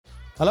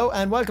Hello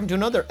and welcome to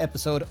another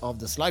episode of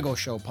the Sligo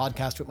Show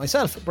podcast with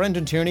myself,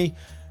 Brendan Tierney.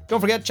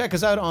 Don't forget, check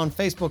us out on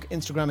Facebook,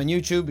 Instagram and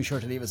YouTube. Be sure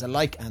to leave us a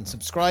like and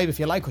subscribe if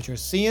you like what you're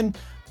seeing.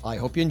 I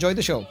hope you enjoyed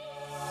the show.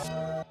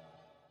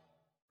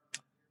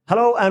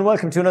 Hello and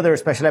welcome to another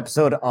special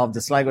episode of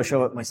the Sligo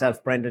Show with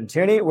myself, Brendan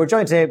Tierney. We're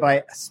joined today by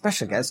a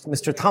special guest,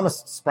 Mr.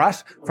 Thomas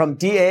Spratt from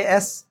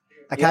DAS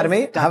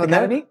Academy. Yes,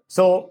 Academy.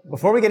 So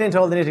before we get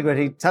into all the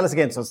nitty-gritty, tell us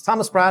again. So it's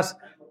Thomas Spratt,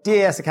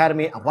 DAS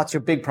Academy, and what's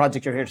your big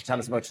project you're here to tell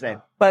us about today?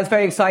 Well, it's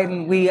very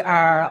exciting. We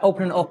are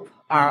opening up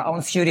our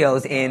own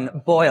studios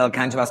in Boyle,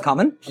 County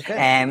Roscommon.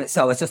 Okay.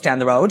 So it's just down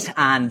the road.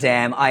 And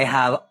I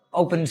have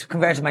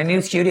converted my new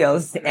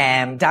studios,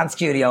 dance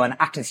studio and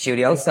acting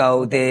studio.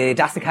 So the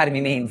DAS Academy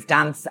means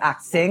Dance,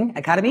 Act, Sing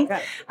Academy.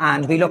 Okay.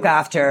 And we look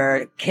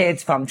after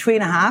kids from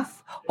 3.5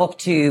 up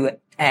to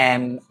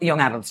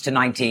young adults to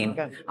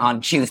 19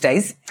 on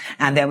Tuesdays.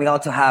 And then we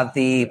also have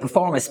the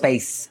performer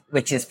space,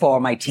 which is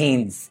for my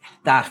teens,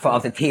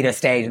 of the theatre,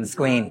 stage and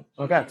screen.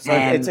 Okay, so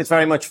it's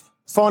very much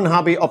fun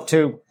hobby up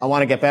to, I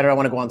want to get better, I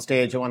want to go on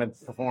stage, I want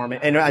to perform.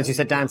 And as you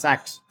said, dance,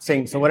 act,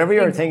 sing. So whatever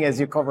your thing is,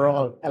 you cover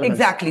all elements.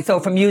 Exactly. So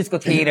from musical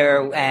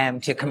theatre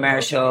to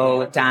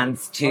commercial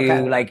dance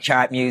to like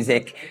chart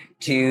music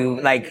to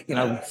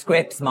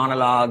scripts,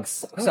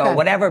 monologues. Okay. So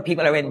whatever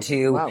people are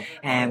into. Wow.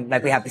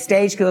 Like we have the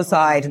stage school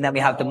side and then we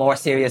have the more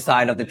serious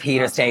side of the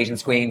theatre, stage and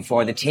screen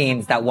for the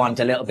teens that want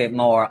a little bit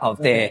more of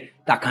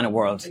that kind of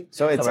world.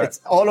 So it's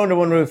all under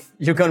one roof.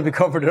 You're going to be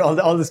covered with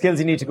all the skills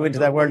you need to go into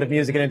that world of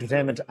music and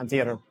entertainment and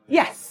theatre.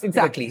 Yes,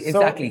 exactly.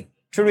 So,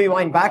 to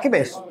rewind back a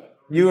bit,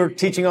 you're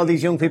teaching all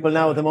these young people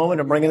now at the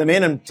moment and bringing them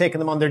in and taking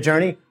them on their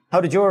journey. How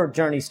did your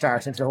journey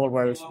start into the whole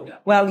world?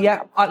 Well,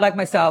 yeah, like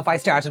myself, I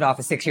started off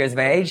at 6 years of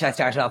age. I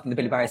started off in the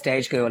Billy Barry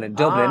Stage School in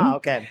Dublin. Ah,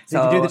 okay.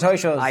 Did you do the toy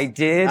shows? I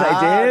did.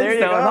 There you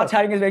go. I'm not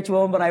telling you which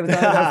one, but I was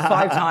on those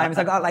 5 times.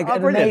 I got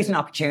an amazing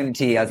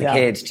opportunity as a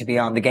kid to be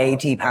on the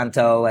Gaiety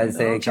Panto as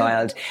a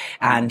child.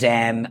 And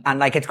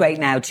it's great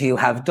now to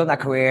have done that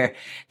career,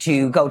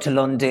 to go to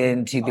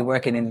London, to be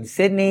working in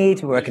Sydney,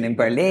 to be working in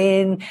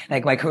Berlin.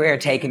 Like my career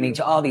taking me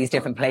to all these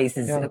different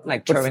places,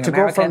 touring to America.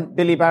 Go from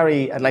Billy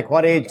Barry, at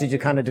what age did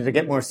it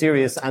get more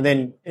serious? And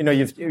then,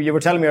 you were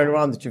telling me earlier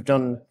on that you've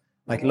done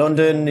like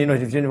London,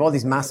 you've done all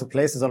these massive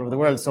places all over the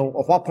world. So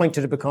at what point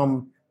did it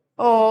become,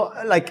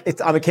 I'm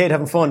a kid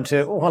having fun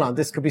to, hold on,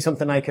 this could be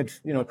something I could,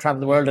 travel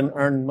the world and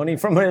earn money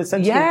from it,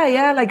 essentially?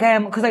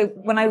 Yeah. Cause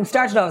when I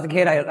started off as a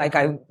kid,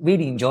 I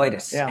really enjoyed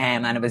it. Yeah.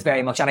 And it was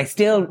very much, and I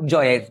still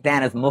enjoy it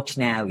then as much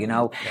now,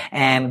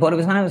 but it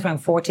was when I was around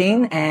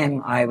 14,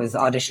 I was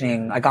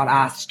auditioning, I got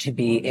asked to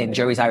be in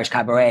Jury's Irish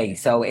Cabaret.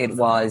 So it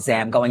was,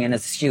 going in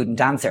as a student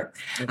dancer.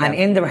 Okay. And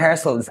in the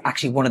rehearsals,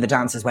 actually one of the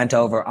dancers went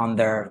over on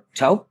their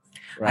toe.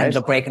 Right. Ended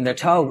up breaking their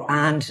toe.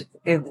 And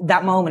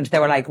that moment they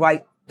were like,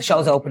 right, the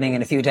show's opening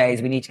in a few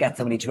days. We need to get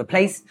somebody to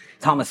replace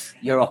Thomas.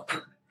 You're up.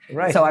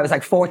 Right. So I was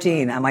like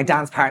 14 and my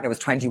dance partner was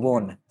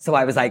 21. So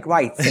I was like,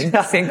 right,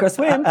 sink or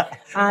swim.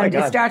 And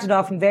it started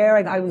off from there.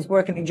 I was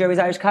working in Jury's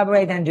Irish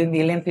Cabaret, then doing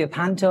the Olympia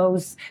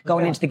Pantos,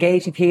 going into the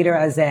Gaiety Theatre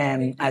as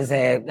a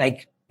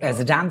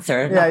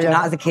dancer,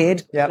 not as a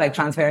kid,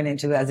 transferring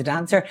into as a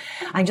dancer,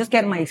 and just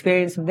getting my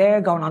experience from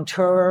there, going on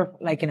tour,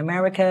 like in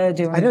America,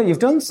 I know you've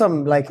done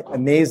some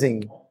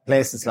amazing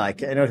places, you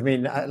know what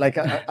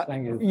I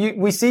mean?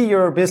 We see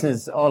your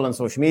business all on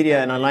social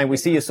media and online. We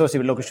see you associated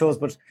with local shows,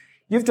 but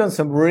you've done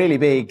some really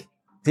big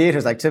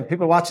theatres. To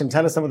people watching,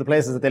 tell us some of the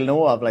places that they'll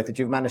know of, that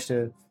you've managed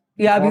to.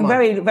 Yeah, I've been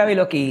very, very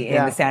lucky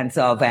in the sense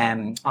of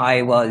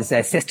I was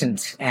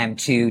assistant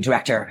to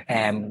director,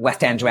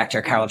 West End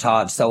director Carol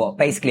Todd. So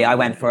basically, I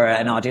went for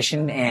an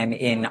audition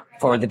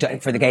for the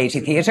Gaiety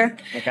Theatre,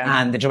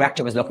 and the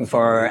director was looking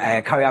for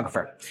a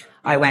choreographer.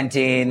 I went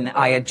in,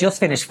 I had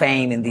just finished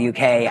Fame in the UK,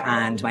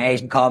 and my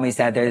agent called me and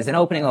said, there's an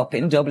opening up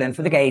in Dublin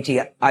for the Gaiety.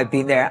 I've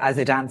been there as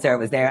a dancer, I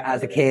was there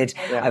as a kid.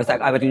 I was like,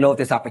 I would love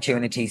this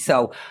opportunity.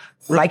 So,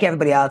 like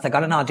everybody else, I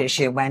got an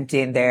audition, went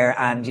in there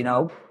and,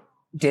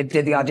 did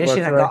the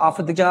audition and got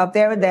offered the job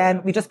there, and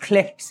then we just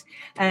clicked.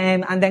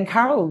 And then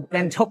Carol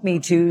then took me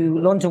to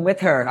London with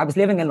her. I was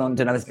living in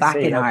London. I was back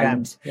in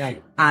Ireland. Yeah.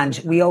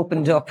 And we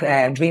opened up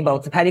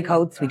Dreamboats and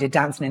Petticoats. We did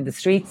Dancing in the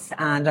Streets,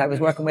 and I was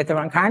working with her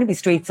on Carnaby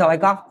Street. So I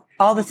got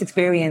all this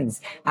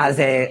experience as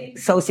a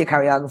associate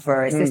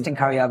choreographer, assistant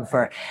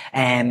choreographer,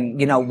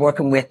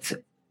 working with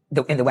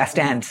in the West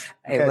End.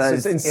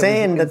 It's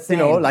insane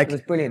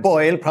that,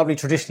 Boyle, probably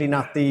traditionally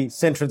not the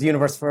centre of the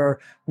universe for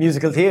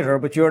musical theatre,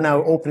 but you're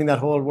now opening that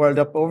whole world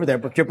up over there.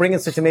 But you're bringing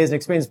such amazing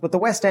experience. But the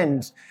West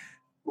End,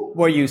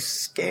 were you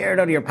scared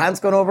out of your pants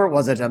going over?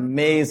 Was it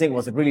amazing?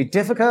 Was it really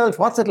difficult?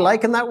 What's it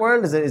like in that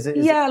world? I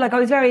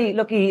was very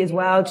lucky as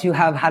well to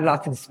have had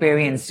lots of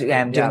experience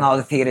doing all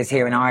the theatres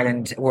here in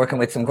Ireland, working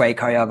with some great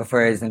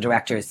choreographers and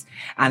directors.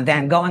 And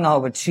then going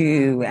over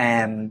to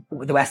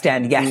the West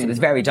End, yes, it was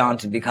very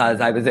daunting because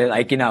I was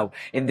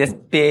in this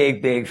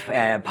big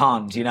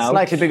pond,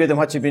 Slightly bigger than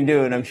what you've been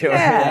doing, I'm sure.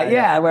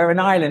 Yeah. Where in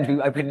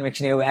Ireland, I pretty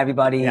much knew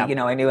everybody,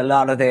 I knew a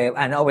lot of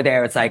and over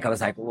there it's I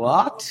was like,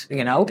 what?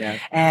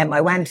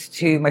 I went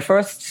to my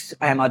first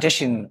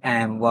audition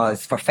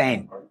was for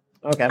Fame.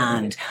 Okay.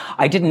 And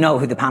I didn't know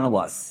who the panel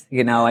was.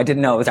 You know, I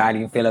didn't know it was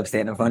Arlene Phillips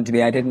sitting in front of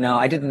me. I didn't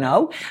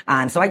know.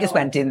 And so I just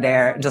went in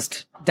there,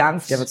 just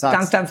danced.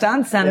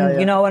 And,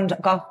 you know, and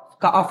got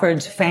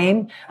offered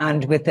Fame,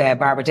 and with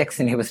Barbara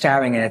Dixon, who was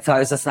starring in it. So I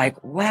was just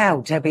like, wow,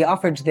 to be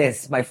offered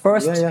this, my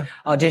first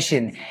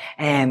audition.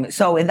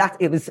 So in that,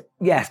 it was,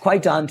 yes,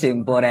 quite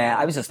daunting, but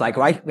I was just like,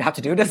 right, we have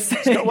to do this.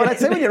 What I'd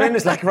say when you're in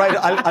is like, right,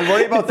 I'll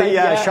worry about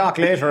the shock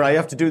later. I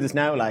have to do this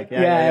now. Like,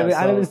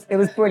 and it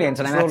was brilliant.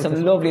 And I met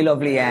some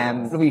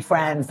lovely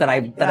friends that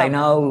I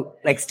know,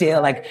 like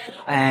still, like,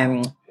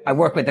 I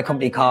work with a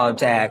company called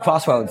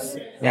Crossroads,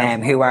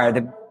 who are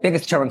the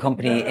biggest touring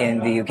company in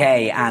the UK,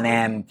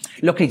 and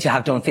luckily to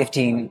have done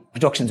 15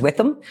 productions with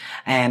them.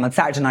 On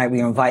Saturday night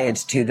we were invited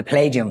to the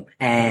Palladium,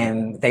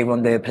 and they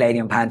run the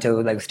Palladium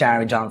Panto, like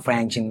starring John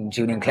French and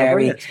Julian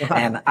Clary,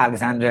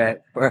 Alexandra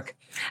Burke.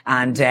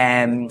 And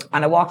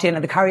I walked in,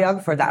 and the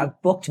choreographer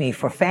that booked me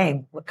for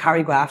Fame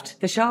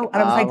choreographed the show,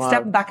 and I was like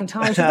stepping back in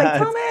time. She was like,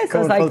 Thomas, I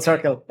was like, full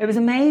circle. It was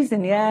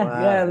amazing. It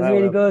was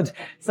really good.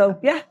 So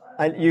yeah.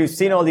 And you've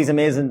seen all these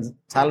amazing,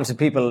 talented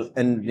people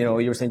in, you know,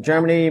 you were saying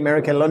Germany,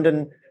 America,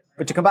 London,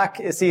 but you come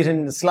back, see it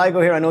in Sligo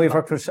here. I know you've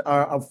worked with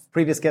our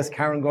previous guest,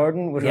 Karen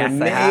Gordon, with her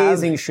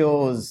amazing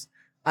shows.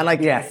 And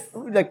like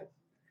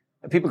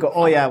people go,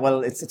 oh yeah,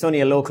 well, it's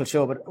only a local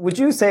show. But would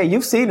you say,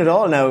 you've seen it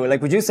all now,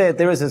 like, would you say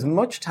there is as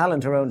much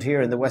talent around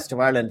here in the west of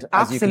Ireland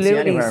as you can see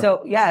anywhere?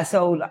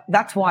 So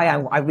that's why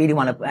I really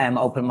want to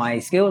open my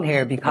school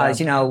here, because,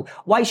 you know,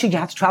 why should you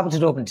have to travel to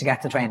Dublin to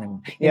get the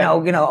training? You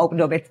know,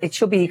 opened up, it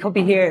could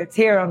be here, it's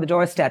here on the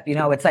doorstep, you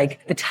know, it's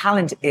like the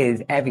talent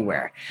is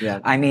everywhere. Yeah.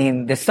 I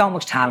mean, there's so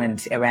much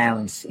talent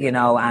around, you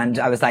know, and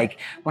I was like,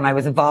 when I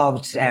was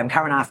involved,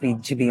 Karen asked me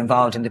to be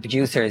involved in the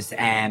producers,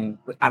 and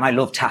I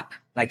love tap.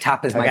 Like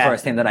tap is my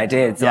first thing that I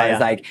did. So I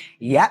was like,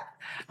 yep.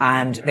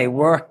 And they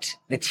worked,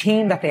 the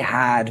team that they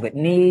had with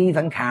Niamh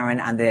and Karen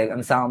and the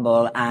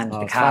ensemble and the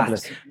cast.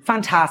 Fabulous.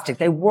 Fantastic.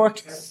 They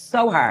worked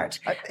so hard.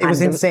 It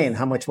was insane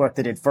how much work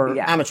they did for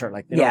amateur.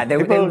 Like, you know,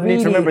 people need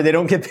to remember they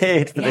don't get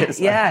paid for this.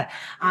 Yeah.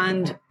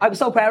 And I was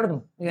so proud of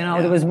them. You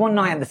know, there was one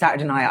night on the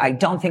Saturday night, I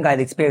don't think I'd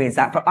experienced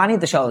that for any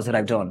of the shows that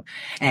I've done.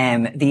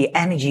 The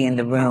energy in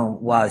the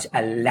room was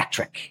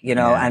electric, you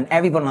know, and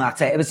everyone on that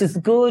set, it was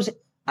just good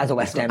as a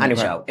West End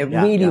show. It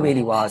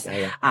really was.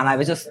 And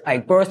I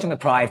bursting with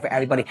pride for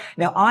everybody.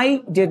 Now,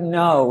 I didn't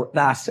know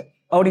that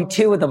only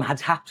 2 of them had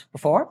tapped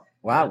before.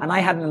 Wow. And I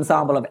had an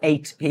ensemble of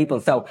 8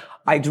 people. So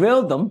I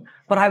drilled them,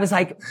 but I was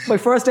like, my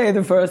first day of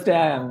the first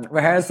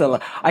rehearsal,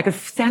 I could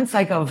sense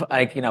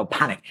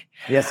panic.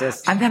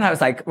 Yes. And then I was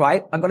like,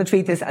 right, I'm going to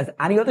treat this as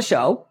any other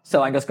show.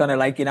 So I'm just going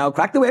to,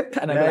 crack the whip.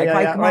 And I'm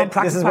right,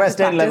 practice. This is West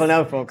End level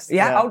now, folks.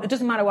 Yeah. Oh, it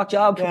doesn't matter what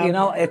job, you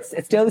know, it's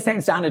still the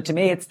same standard to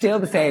me. It's still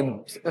the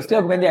same. I'll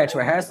still go in there to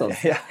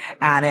rehearsals. Yeah.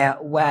 And,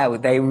 wow,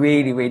 they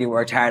really, really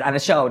worked hard. And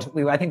it showed.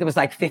 I think there was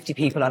like 50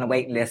 people on a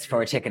waiting list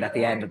for a ticket at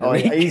the end of the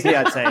week. Easily,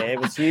 I'd say. It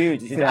was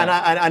huge.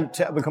 And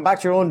we'll come back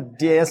to your own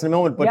DAS in a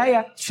moment. But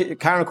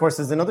Karen, of course,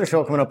 there's another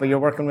show coming up, but you're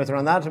working with her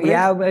on that.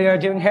 Yeah, we're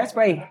doing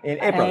Hairspray. In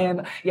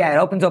April. It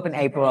opens up in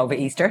April over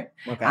Easter.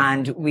 Okay.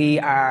 And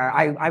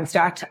I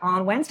start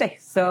on Wednesday.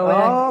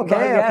 So,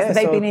 so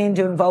they've been in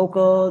doing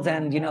vocals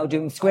and, you know,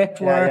 doing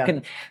script work.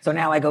 And so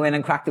now I go in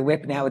and crack the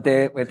whip now with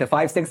the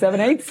 5, 6, 7,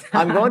 8.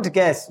 I'm going to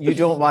guess you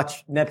don't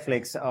watch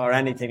Netflix or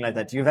anything like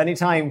that. Do you have any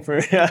time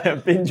for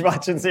binge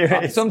watching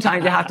series?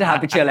 Sometimes you have to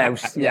have the chill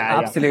out.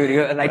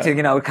 Absolutely. I like to,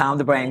 you know, calm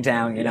the brain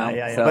down, you know.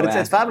 So, but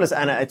it's fabulous,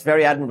 and it's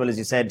very admirable, as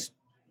you said.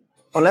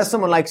 Unless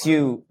someone likes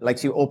you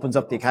opens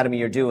up the academy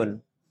you're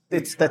doing,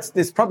 it's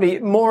probably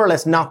more or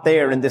less not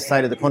there in this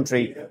side of the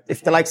country.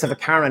 If the likes of a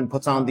Karen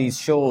puts on these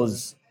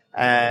shows,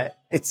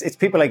 it's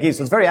people like you.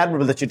 So it's very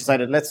admirable that you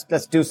decided let's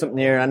do something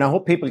here, and I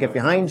hope people get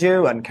behind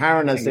you and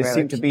Karen, as they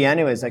seem to be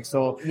anyways. Like,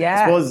 so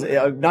I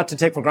suppose not to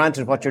take for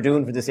granted what you're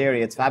doing for this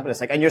area. It's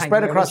fabulous. Like, and you're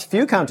spread across a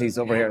few counties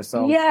over here.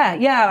 So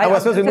I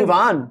suppose we move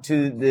on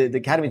to the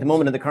academy at the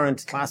moment and the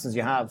current classes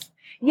you have.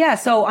 Yeah,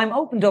 so I'm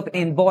opened up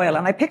in Boyle,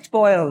 and I picked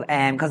Boyle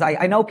because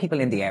I know people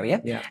in the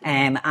area. Yeah.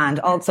 And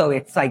also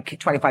it's like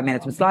 25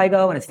 minutes from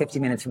Sligo and it's 50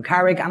 minutes from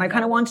Carrick, and I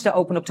kind of wanted to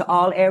open up to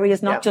all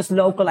areas, not just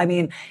local. I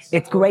mean,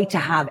 it's great to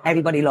have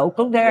everybody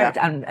local there,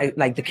 and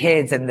like the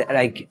kids and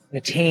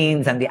the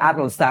teens and the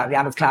adults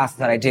classes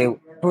that I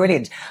do.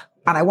 Brilliant.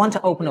 And I want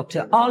to open up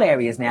to all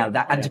areas now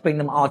and to bring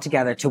them all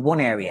together to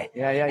one area.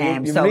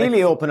 You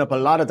really open up a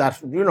lot of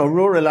that, you know,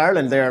 rural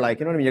Ireland there, like,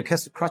 you know what I mean? You're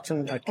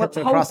catching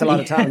across a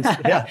lot of towns.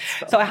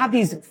 So I have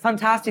these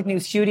fantastic new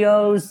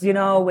studios, you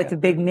know, with the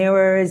big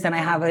mirrors, and I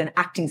have an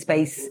acting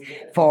space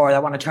I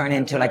want to turn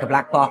into like a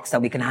black box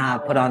that we can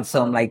put on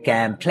some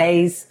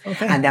plays.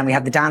 Okay. And then we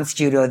have the dance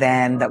studio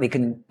then that we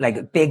can, like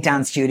a big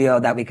dance studio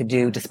that we could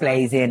do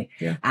displays in.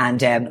 Yeah.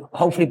 And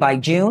hopefully by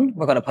June,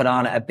 we're going to put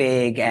on a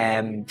big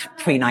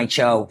 3-night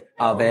show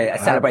a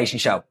celebration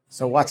show.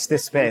 So watch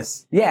this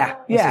space. Yeah.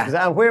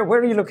 And where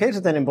are you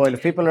located then in Boyle?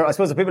 If people are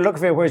looking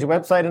for you, where's your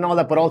website and all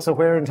that, but also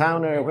where in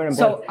town or where in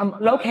Boyle? So I'm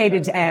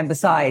located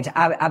beside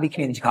Abbey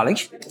Community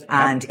College,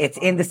 and it's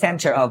in the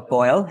centre of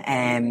Boyle,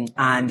 and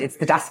it's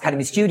the Das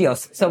Academy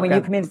Studios. So when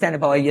you come into the centre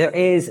of Boyle, there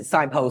is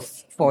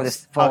signposts for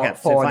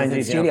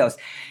the studios.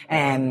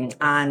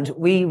 And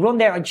we run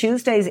there on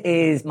Tuesdays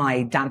is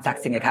my dance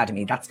acting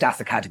academy. That's Das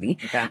Academy.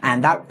 Okay.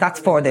 And that's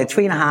for the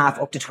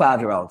 3.5 up to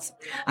 12-year-olds.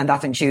 And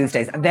that's on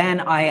Tuesdays. And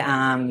then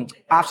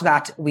after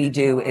that,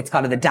 it's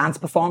called the dance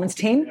performance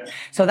team.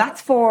 So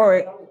that's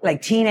for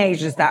like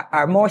teenagers that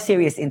are more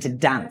serious into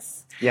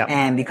dance.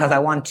 Yeah. Because I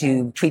want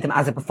to treat them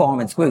as a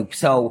performance group.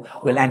 So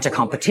we'll enter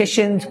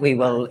competitions. We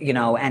will,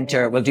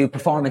 we'll do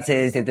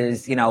performances if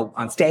there's,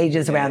 on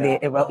stages around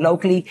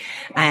locally.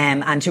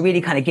 And to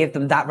really kind of give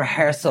them that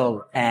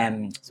rehearsal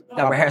feeling.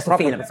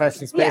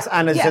 Professional space. Yeah.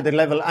 And as you said, the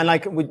level. And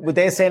like, would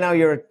they say now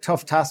you're a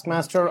tough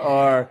taskmaster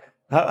or?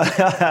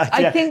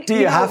 I think, do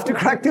you have to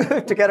crack the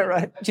whip to get it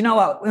right? Do you know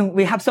what?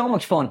 We have so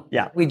much fun.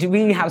 Yeah. We do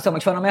really have so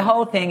much fun. And my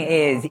whole thing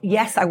is,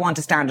 yes, I want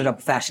to standard up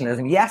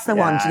professionalism. Yes, I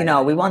want,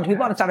 we want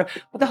to stand up.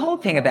 But the whole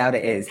thing about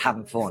it is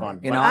having fun.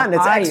 And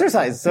it's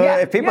exercise. So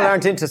if people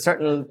aren't into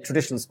certain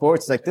traditional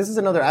sports, like this is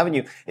another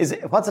avenue.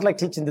 What's it like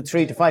teaching the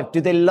 3 to 5? Do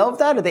they love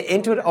that? Are they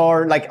into it?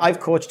 Or like I've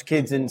coached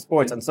kids in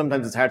sports and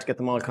sometimes it's hard to get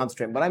them all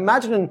concentrating. But I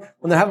imagine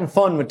when they're having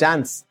fun with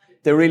dance,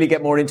 they really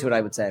get more into it,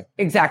 I would say.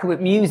 Exactly.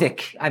 With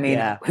music, I mean,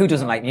 who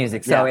doesn't like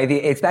music? So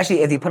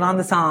especially if you put on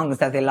the songs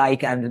that they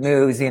like and the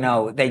moves,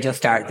 they just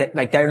start,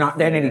 they're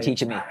nearly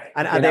teaching me.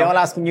 And are they all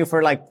asking you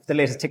for like the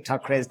latest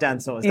TikTok craze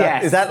dance? So is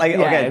that like,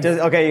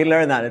 okay, you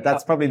learn that.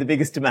 That's probably the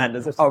biggest demand,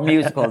 is it? Or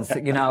musicals,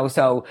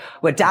 so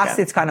with Das,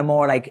 it's kind of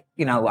more like,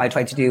 I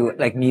try to do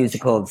like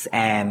musicals,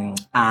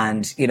 and,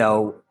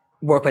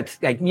 work with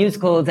like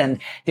musicals and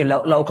the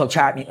local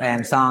chart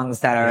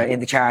songs that are in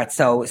the charts.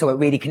 So it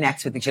really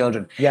connects with the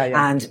children.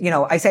 And,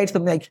 I say to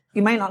them, like,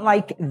 you might not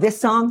like this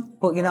song,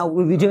 but,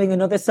 we'll be doing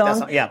another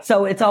song.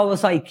 So it's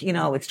always like,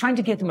 it's trying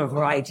to give them a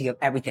variety of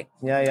everything.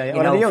 Well, at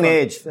a young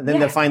age, and then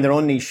they'll find their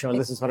own niche. And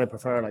this is what I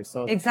prefer. Like,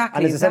 so.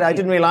 Exactly. And as I said, I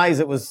didn't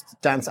realize it was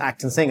dance,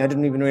 act and sing. I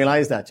didn't even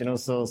realize that,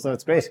 so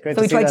it's great.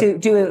 So we try to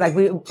do it like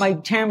my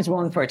terms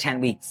run for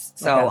 10 weeks.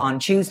 So on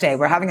Tuesday,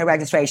 we're having a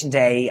registration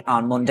day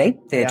on Monday,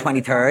 the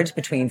 23rd.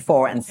 Between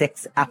 4 and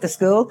 6 at the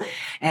school.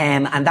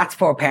 And that's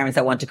for parents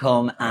that want to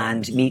come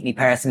and meet me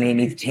personally,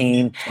 meet the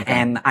team,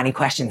 any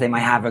questions they might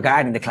have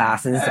regarding the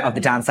classes of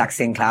the dance act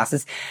sing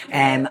classes.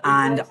 And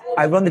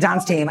I run the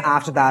dance team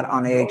after that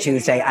on a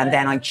Tuesday. And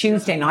then on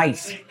Tuesday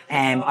night,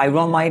 I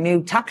run my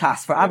new tap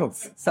class for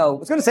adults. So I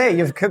was going to say,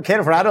 you've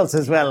catered for adults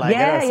as well.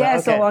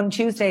 So on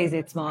Tuesdays,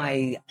 it's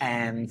my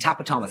Tap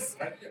with Thomas.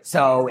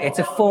 So it's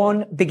a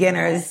fun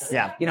beginners,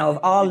 of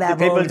all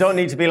levels. People don't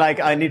need to be like,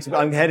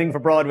 I'm heading for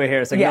Broadway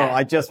here. So no,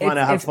 I just want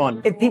to have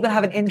fun. If people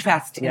have an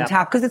interest in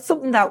tap, because it's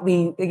something that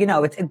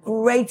it's a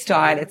great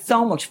style. It's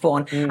so much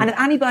fun. And if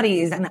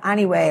anybody is in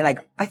any way, like,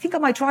 I think I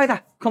might try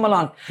that. Come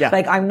along.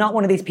 Like, I'm not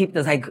one of these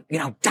people that's like,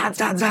 dance.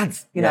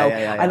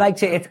 I like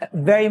to, it's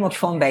very much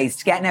fun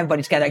based, getting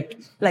everybody together,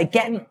 like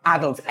getting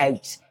adults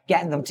out,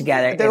 getting them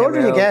together. The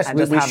older you get,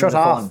 we shut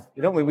off.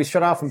 We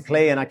shut off and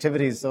play in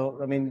activities. So,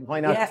 I mean, why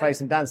not try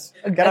some dance?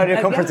 Get out of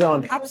your comfort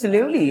zone.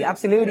 Absolutely.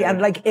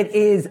 And like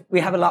we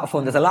have a lot of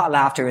fun. There's a lot of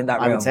laughter in that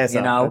room, I would say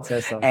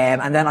so.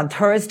 And then on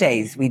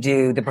Thursdays, we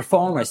do the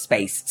performer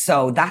space.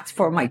 So that's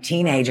for my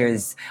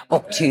teenagers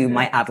up to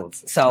my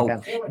adults.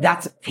 So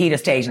that's theatre,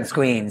 stage and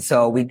screen.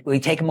 So we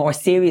take a more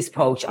serious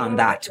approach on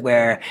that,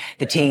 where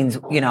the teens,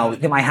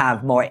 they might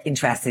have more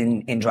interest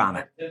in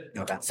drama.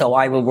 So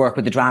I will work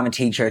with the drama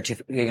teacher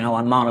to,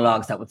 on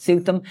monologues that would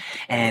suit them.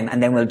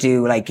 And then we'll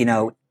do like, in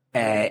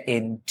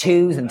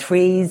 2s and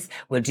 3s,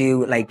 we'll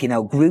do like,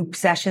 group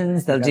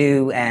sessions. They'll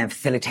do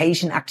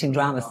facilitation, acting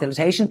drama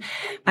facilitation.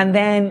 And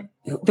then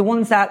the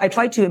ones that I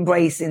try to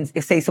embrace,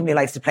 if say somebody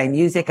likes to play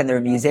music and they're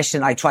a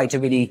musician, I try to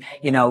really,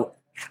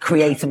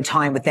 create some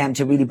time with them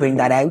to really bring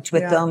that out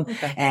with them.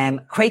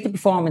 Create the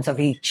performance of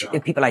each.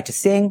 If people like to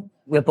sing,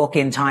 we'll book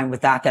in time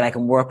with that I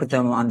can work with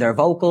them on their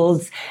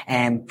vocals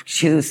and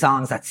choose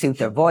songs that suit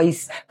their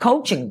voice.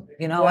 Coaching,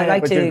 I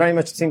like to. You very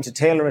much seem to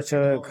tailor it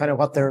to kind of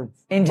what they're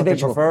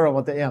individual what they prefer and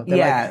what they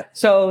like.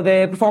 So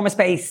the performance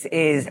space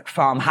is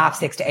from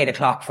 6:30 to 8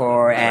 o'clock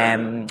for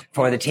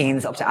the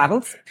teens up to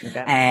adults.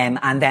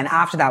 And then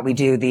after that we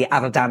do the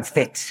adult dance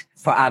fit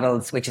for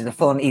adults, which is a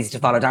fun, easy to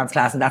follow dance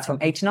class, and that's from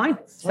 8 to 9.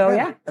 So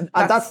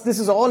and this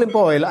is all in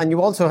Boyle, and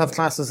you also have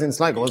classes in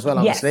Sligo as well,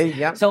 obviously.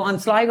 Yes. So on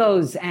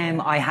Sligo's,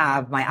 I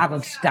have my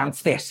adult dance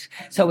fit.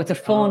 So it's a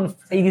fun,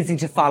 easy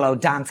to follow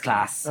dance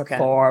class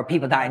for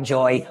people that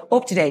enjoy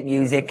up-to-date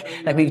music.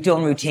 Like we've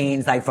done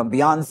routines like from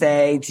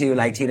Beyonce to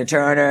like Tina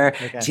Turner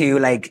to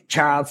like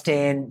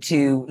Charleston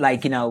to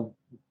like,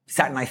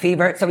 Saturday Night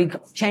Fever. So we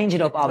change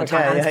it up all the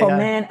time. And it's for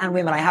men and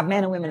women. I have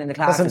men and women in the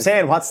class. That's what I'm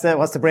saying.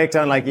 What's the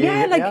breakdown like?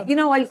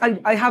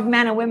 I have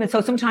men and women. So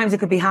sometimes it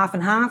could be half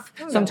and half.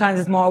 Sometimes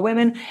it's more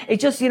women.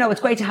 It just,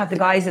 it's great to have the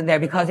guys in there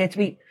because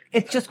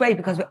it's just great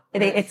because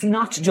it's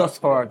not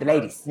just for the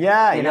ladies.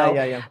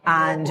 Yeah.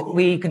 And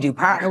we can do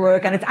partner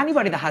work, and it's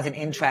anybody that has an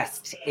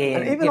interest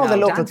in, and even all the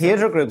local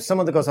theatre groups,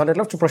 someone that goes, I'd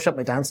love to brush up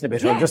my dancing a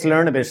bit or just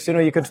learn a bit.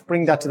 You could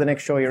bring that to the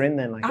next show you're in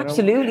then.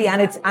 Absolutely.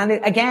 And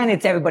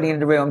it's everybody in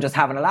the room just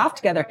having a laugh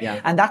together.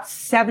 Yeah. And that's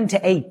 7 to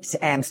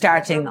 8,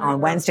 starting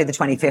on Wednesday, the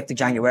 25th of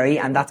January.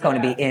 And that's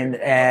going to be in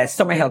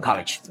Summerhill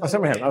College. Oh,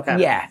 Summerhill. Okay.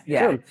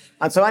 Yeah. Cool.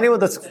 And so anyone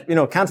that's,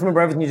 can't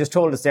remember everything you just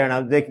told us there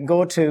now, they can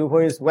go to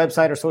where's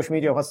website or social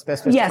media? What's the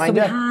best place to find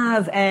you? So we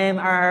have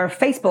our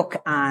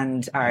Facebook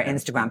and our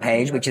Instagram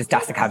page, which is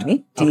DAS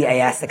Academy,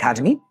 DAS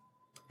Academy.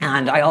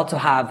 And I also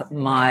have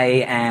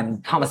my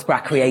Thomas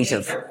Spratt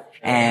Creative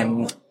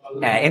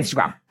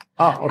Instagram.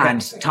 Oh, okay.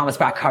 And Thomas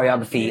Spratt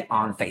Choreography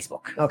on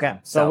Facebook. Okay.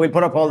 So we'll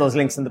put up all those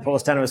links in the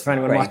post anyways for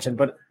anyone watching.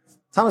 But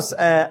Thomas,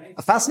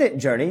 a fascinating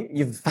journey.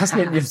 You've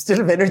still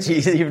have energy.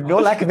 You've no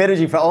lack of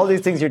energy for all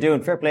these things you're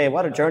doing. Fair play.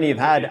 What a journey you've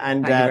had.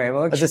 And thank you very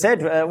much. As I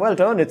said, well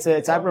done. It's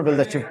admirable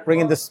that you're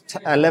bringing this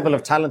level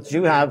of talent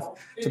you have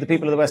to the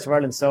people of the west of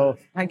Ireland. So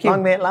thank you.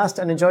 Long may it last,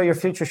 and enjoy your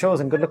future shows,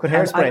 and good luck with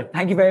Hairspray.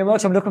 Thank you very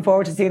much. I'm looking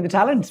forward to seeing the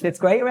talent. It's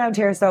great around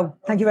here. So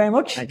thank you very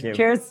much. Thank you.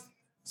 Cheers.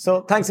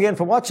 So thanks again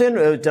for watching.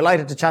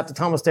 Delighted to chat to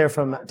Thomas there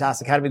from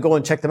DAS Academy. Go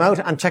and check them out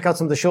and check out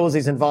some of the shows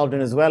he's involved in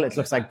as well. It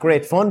looks like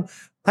great fun.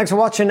 Thanks for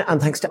watching,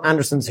 and thanks to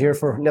Anderson's here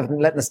for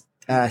letting us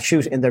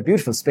shoot in their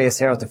beautiful space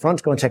here at the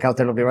front. Go and check out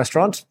their lovely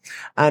restaurant,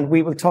 and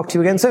we will talk to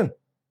you again soon.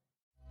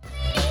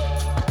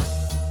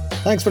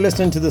 Thanks for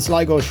listening to the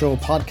Sligo Show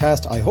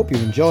podcast. I hope you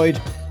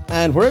enjoyed,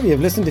 and wherever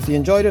you've listened, if you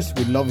enjoyed it,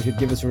 we'd love if you'd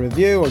give us a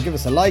review or give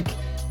us a like,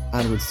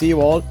 and we'll see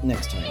you all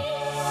next time.